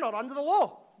Spirit, you're not under the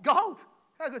law. Gold.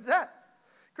 How good's that?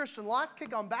 Christian life,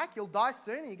 kick on back, you'll die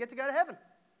soon, and you get to go to heaven.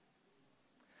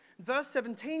 Verse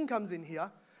 17 comes in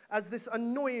here as this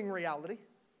annoying reality,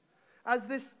 as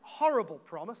this horrible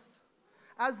promise,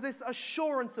 as this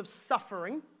assurance of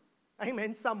suffering,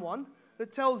 amen, someone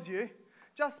that tells you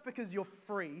just because you're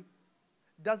free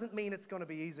doesn't mean it's going to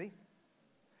be easy.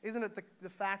 Isn't it the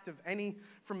fact of any,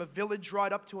 from a village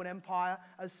right up to an empire,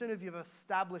 as soon as you've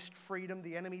established freedom,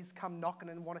 the enemies come knocking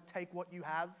and want to take what you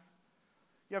have?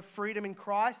 You have freedom in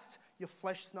Christ, your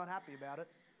flesh's not happy about it.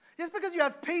 Just because you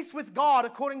have peace with God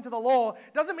according to the law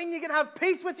doesn't mean you can have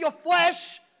peace with your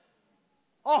flesh.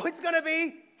 Oh, it's going to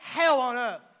be hell on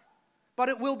earth. But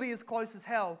it will be as close to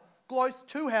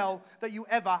hell that you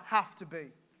ever have to be.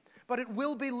 But it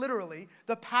will be literally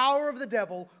the power of the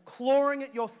devil clawing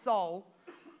at your soul,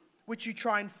 which you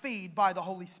try and feed by the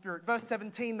Holy Spirit. Verse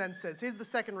 17 then says, here's the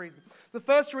second reason. The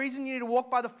first reason you need to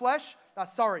walk by the flesh,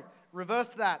 reverse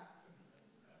that.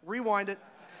 Rewind it.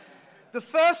 The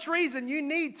first reason you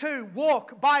need to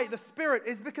walk by the Spirit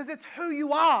is because it's who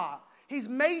you are. He's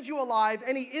made you alive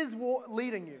and He is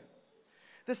leading you.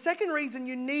 The second reason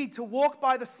you need to walk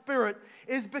by the Spirit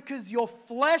is because your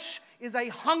flesh is a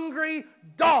hungry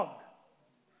dog.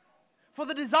 For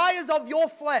the desires of your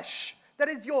flesh, that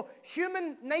is your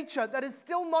human nature that is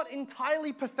still not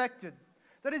entirely perfected,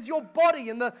 that is your body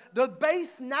and the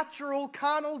base natural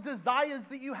carnal desires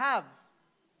that you have,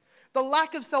 the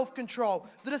lack of self-control,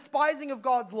 the despising of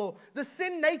God's law, the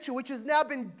sin nature which has now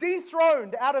been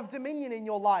dethroned out of dominion in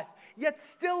your life, yet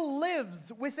still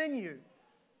lives within you.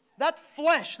 That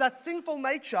flesh, that sinful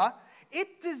nature,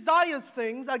 it desires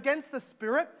things against the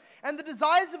Spirit, and the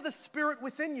desires of the Spirit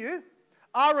within you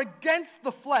are against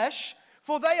the flesh,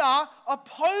 for they are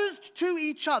opposed to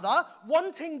each other,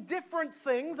 wanting different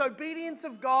things, obedience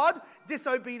of God,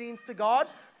 disobedience to God,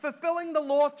 fulfilling the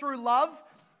law through love,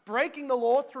 breaking the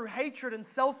law through hatred and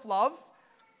self-love.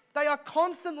 They are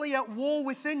constantly at war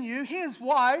within you. Here's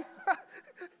why.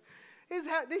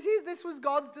 This was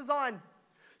God's design.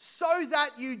 So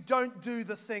that you don't do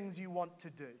the things you want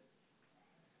to do.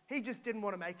 He just didn't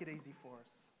want to make it easy for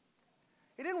us.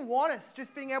 He didn't want us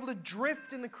just being able to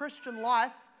drift in the Christian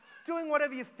life, doing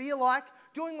whatever you feel like,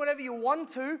 doing whatever you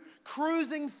want to,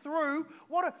 cruising through.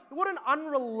 What an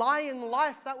unrelying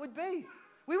life that would be.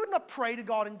 We would not pray to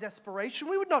God in desperation.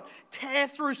 We would not tear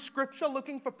through Scripture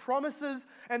looking for promises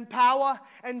and power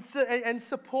and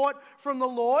support from the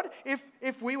Lord.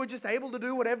 If we were just able to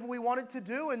do whatever we wanted to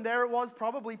do and there it was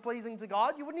probably pleasing to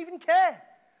God, you wouldn't even care.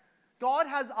 God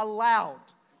has allowed,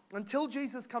 until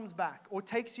Jesus comes back or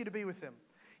takes you to be with Him,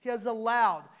 He has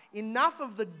allowed enough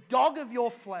of the dog of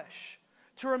your flesh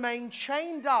to remain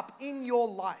chained up in your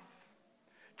life,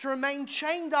 to remain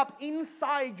chained up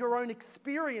inside your own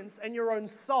experience and your own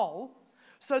soul,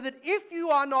 so that if you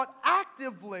are not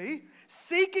actively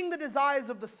seeking the desires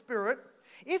of the Spirit,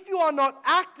 if you are not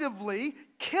actively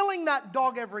killing that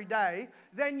dog every day,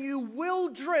 then you will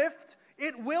drift,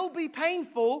 it will be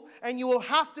painful, and you will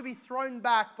have to be thrown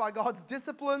back by God's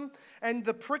discipline and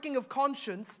the pricking of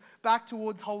conscience back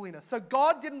towards holiness. So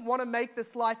God didn't want to make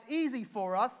this life easy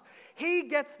for us. He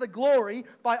gets the glory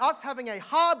by us having a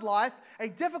hard life, a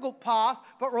difficult path,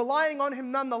 but relying on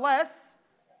Him nonetheless.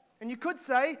 And you could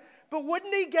say, but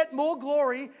wouldn't He get more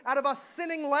glory out of us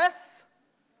sinning less?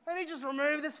 Let me just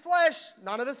remove this flesh.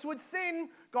 None of us would sin.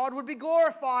 God would be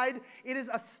glorified. It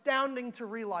is astounding to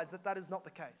realize that that is not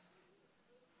the case.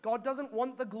 God doesn't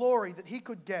want the glory that He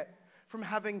could get from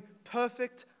having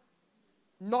perfect,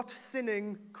 not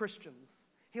sinning Christians.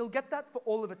 He'll get that for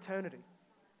all of eternity.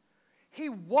 He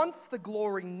wants the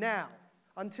glory now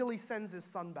until He sends His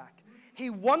Son back. He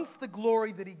wants the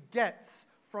glory that He gets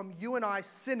from you and I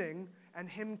sinning and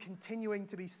Him continuing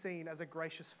to be seen as a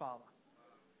gracious Father.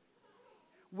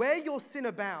 Where your sin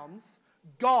abounds,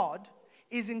 God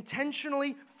is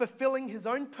intentionally fulfilling His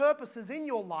own purposes in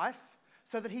your life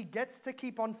so that He gets to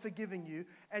keep on forgiving you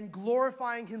and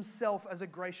glorifying Himself as a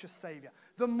gracious Savior.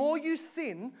 the more you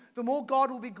sin, the more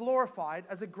God will be glorified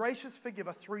as a gracious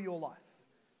forgiver through your life.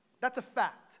 That's a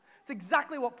fact. It's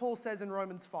exactly what Paul says in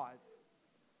Romans 5.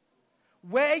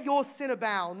 Where your sin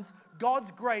abounds,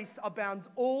 God's grace abounds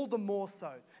all the more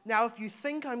so. Now, if you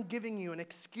think I'm giving you an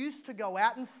excuse to go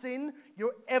out and sin,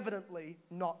 you're evidently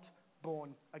not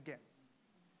born again.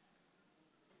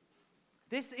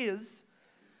 This is,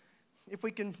 if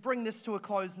we can bring this to a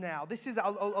close now, this is,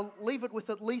 I'll leave it with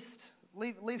at least,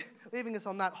 leaving us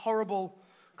on that horrible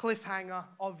cliffhanger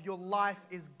of your life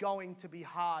is going to be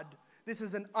hard. This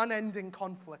is an unending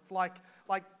conflict, like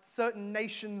certain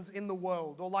nations in the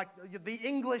world, or like the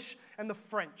English and the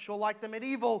French, or like the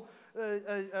medieval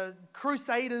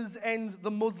Crusaders and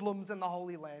the Muslims in the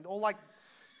Holy Land, or like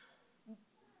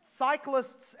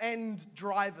cyclists and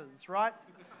drivers, right?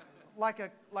 Like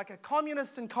a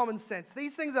communist and common sense.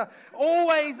 These things are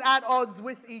always at odds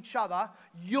with each other.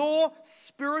 Your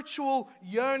spiritual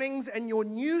yearnings and your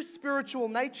new spiritual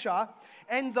nature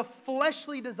and the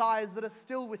fleshly desires that are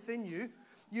still within you,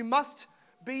 you must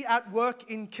be at work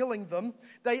in killing them.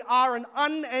 They are an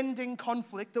unending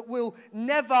conflict that will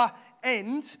never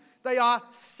end. They are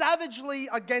savagely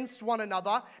against one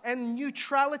another, and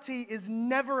neutrality is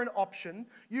never an option.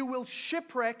 You will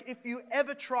shipwreck if you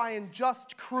ever try and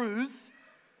just cruise.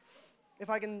 If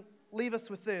I can leave us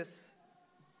with this,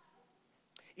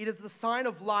 it is the sign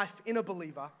of life in a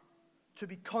believer to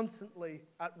be constantly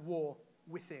at war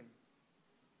with him.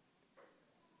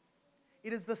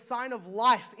 It is the sign of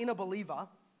life in a believer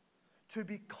to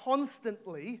be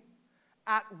constantly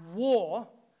at war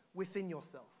within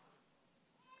yourself.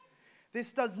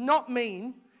 This does not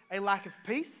mean a lack of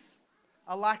peace,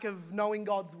 a lack of knowing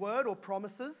God's word or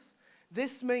promises.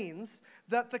 This means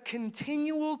that the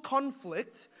continual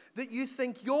conflict that you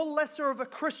think you're lesser of a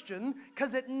Christian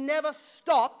because it never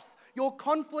stops, your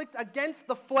conflict against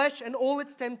the flesh and all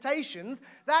its temptations,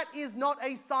 that is not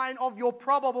a sign of your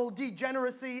probable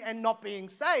degeneracy and not being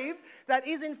saved. That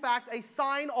is in fact a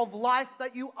sign of life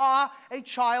that you are a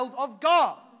child of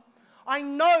God. I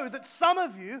know that some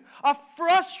of you are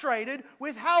frustrated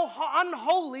with how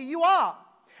unholy you are.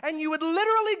 And you would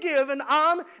literally give an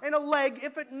arm and a leg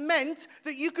if it meant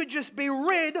that you could just be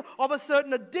rid of a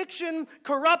certain addiction,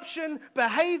 corruption,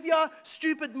 behavior,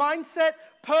 stupid mindset,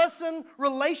 person,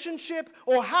 relationship,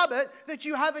 or habit that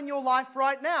you have in your life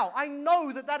right now. I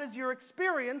know that that is your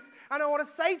experience, and I want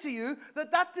to say to you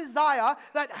that that desire,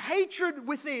 that hatred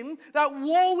within, that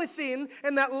war within,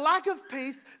 and that lack of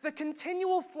peace, the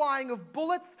continual flying of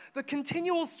bullets, the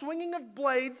continual swinging of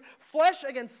blades, flesh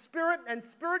against spirit and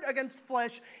spirit against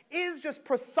flesh, is just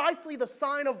precisely the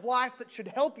sign of life that should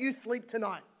help you sleep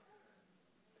tonight.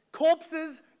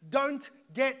 Corpses don't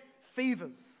get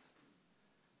fevers.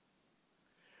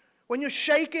 When you're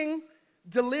shaking,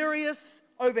 delirious,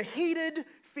 overheated,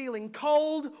 feeling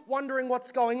cold, wondering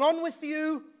what's going on with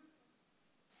you,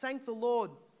 thank the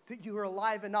Lord that you are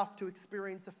alive enough to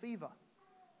experience a fever.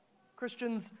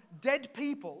 Christians, dead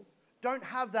people don't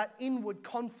have that inward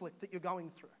conflict that you're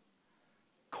going through.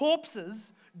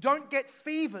 Corpses don't get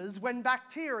fevers when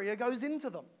bacteria goes into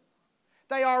them.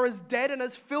 They are as dead and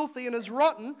as filthy and as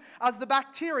rotten as the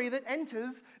bacteria that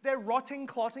enters their rotting,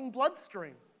 clotting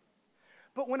bloodstream.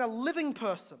 But when a living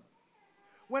person,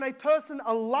 when a person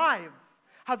alive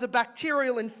has a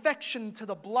bacterial infection to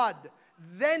the blood,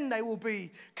 then they will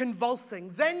be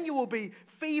convulsing. Then you will be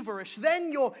feverish.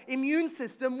 Then your immune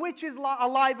system, which is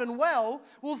alive and well,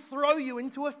 will throw you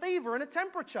into a fever and a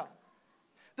temperature.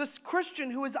 This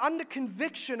Christian who is under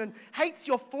conviction and hates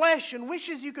your flesh and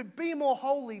wishes you could be more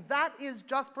holy, that is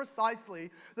just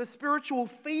precisely the spiritual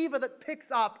fever that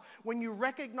picks up when you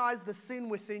recognize the sin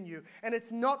within you. And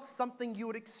it's not something you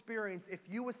would experience if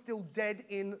you were still dead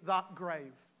in that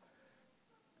grave.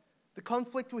 The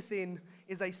conflict within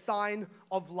is a sign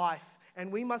of life,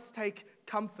 and we must take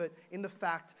comfort in the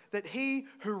fact that He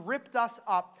who ripped us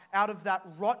up out of that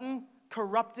rotten,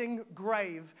 corrupting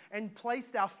grave and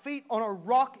placed our feet on a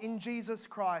rock in Jesus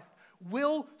Christ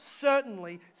will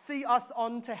certainly see us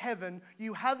on to heaven.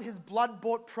 You have His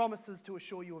blood-bought promises to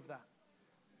assure you of that.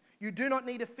 You do not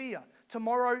need to fear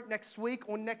tomorrow, next week,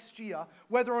 or next year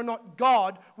whether or not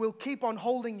God will keep on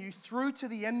holding you through to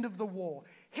the end of the war.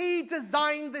 He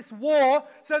designed this war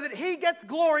so that He gets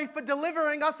glory for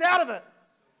delivering us out of it.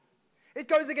 It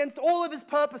goes against all of His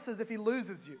purposes if He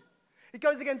loses you. It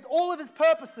goes against all of His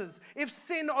purposes if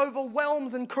sin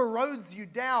overwhelms and corrodes you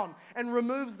down and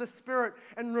removes the Spirit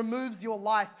and removes your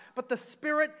life. But the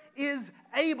Spirit is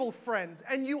able, friends,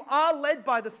 and you are led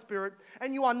by the Spirit,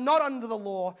 and you are not under the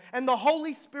law, and the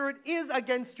Holy Spirit is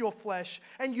against your flesh,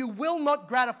 and you will not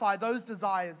gratify those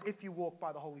desires if you walk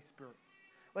by the Holy Spirit.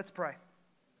 Let's pray.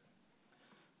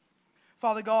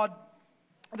 Father God,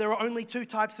 there are only two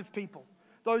types of people: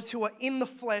 those who are in the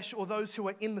flesh or those who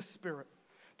are in the Spirit.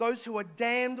 Those who are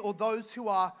damned or those who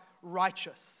are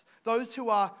righteous. Those who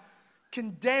are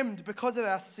condemned because of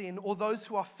our sin or those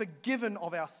who are forgiven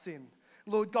of our sin.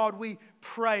 Lord God, we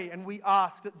pray and we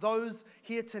ask that those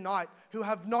here tonight who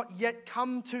have not yet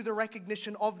come to the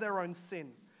recognition of their own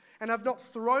sin and have not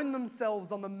thrown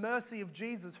themselves on the mercy of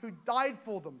Jesus who died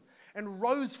for them and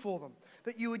rose for them,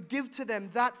 that you would give to them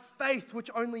that faith which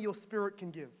only your Spirit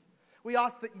can give. We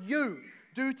ask that you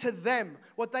do to them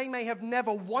what they may have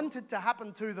never wanted to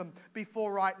happen to them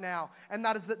before right now, and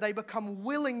that is that they become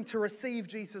willing to receive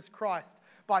Jesus Christ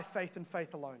by faith and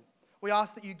faith alone. We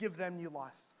ask that you give them new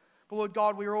life. But Lord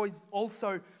God, we are always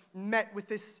also met with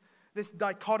this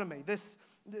dichotomy,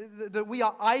 that we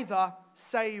are either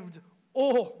saved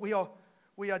or we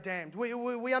are damned.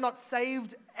 We are not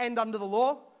saved and under the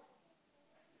law.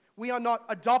 We are not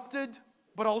adopted,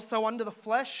 but also under the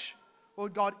flesh.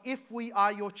 Lord God, if we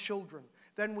are your children,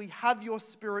 then we have your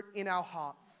Spirit in our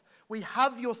hearts. We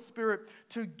have your Spirit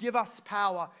to give us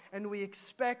power, and we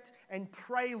expect and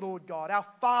pray, Lord God, our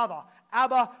Father,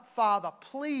 Abba, Father,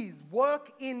 please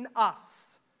work in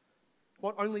us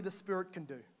what only the Spirit can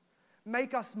do.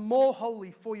 Make us more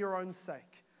holy for your own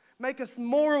sake. Make us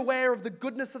more aware of the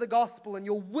goodness of the gospel and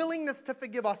your willingness to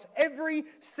forgive us every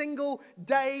single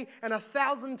day and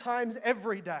 1,000 times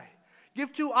every day.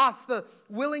 Give to us the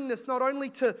willingness not only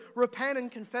to repent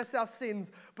and confess our sins,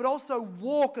 but also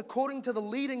walk according to the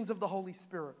leadings of the Holy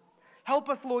Spirit. Help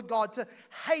us, Lord God, to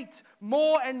hate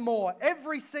more and more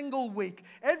every single week.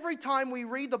 Every time we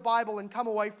read the Bible and come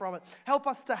away from it, help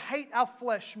us to hate our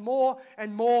flesh more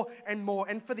and more and more.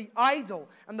 And for the idle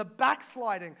and the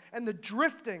backsliding and the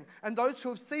drifting and those who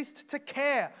have ceased to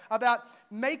care about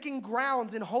making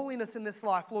grounds in holiness in this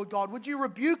life, Lord God, would you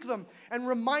rebuke them and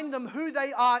remind them who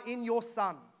they are in your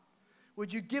Son?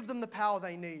 Would you give them the power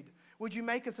they need? Would you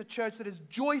make us a church that is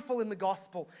joyful in the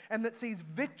gospel and that sees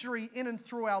victory in and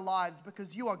through our lives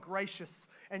because you are gracious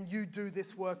and you do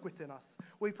this work within us.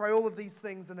 We pray all of these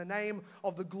things in the name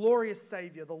of the glorious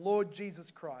Savior, the Lord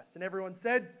Jesus Christ. And everyone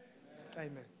said,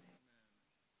 Amen. Amen.